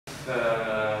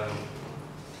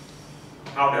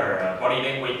how the body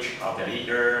language of the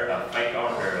leader affect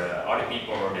on the other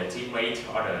people, the teammate,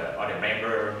 or the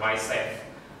member mindset.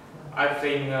 I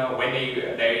think when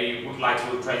they would like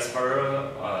to transfer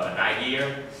an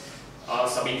idea or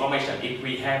some information, if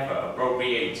we have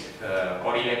appropriate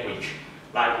body language,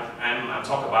 like I'm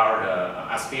talking about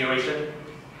aspiration,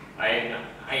 I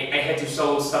had to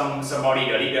show somebody,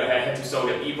 the leader had to show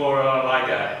the people like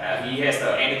he has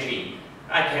the energy.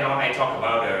 I talk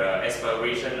about the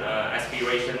aspiration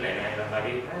and like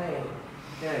this. Hey,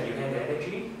 yeah, you had the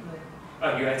energy.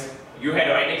 You had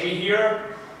the energy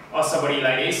here, or somebody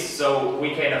like this. So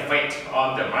we can affect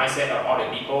on the mindset of other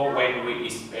people when it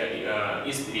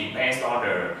depends on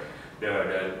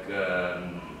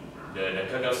the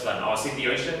condition or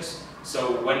situations.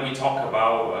 So when we talk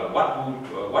about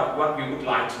what we would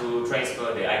like to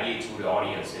transfer the idea to the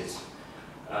audiences.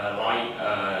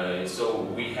 So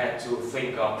we had to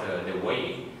think of the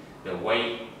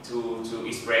way to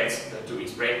express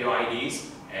your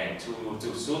ideas and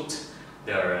to suit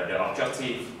the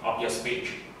objective of your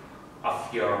speech,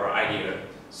 of your idea.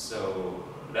 So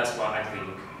that's what I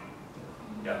think.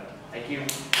 Yeah, thank you.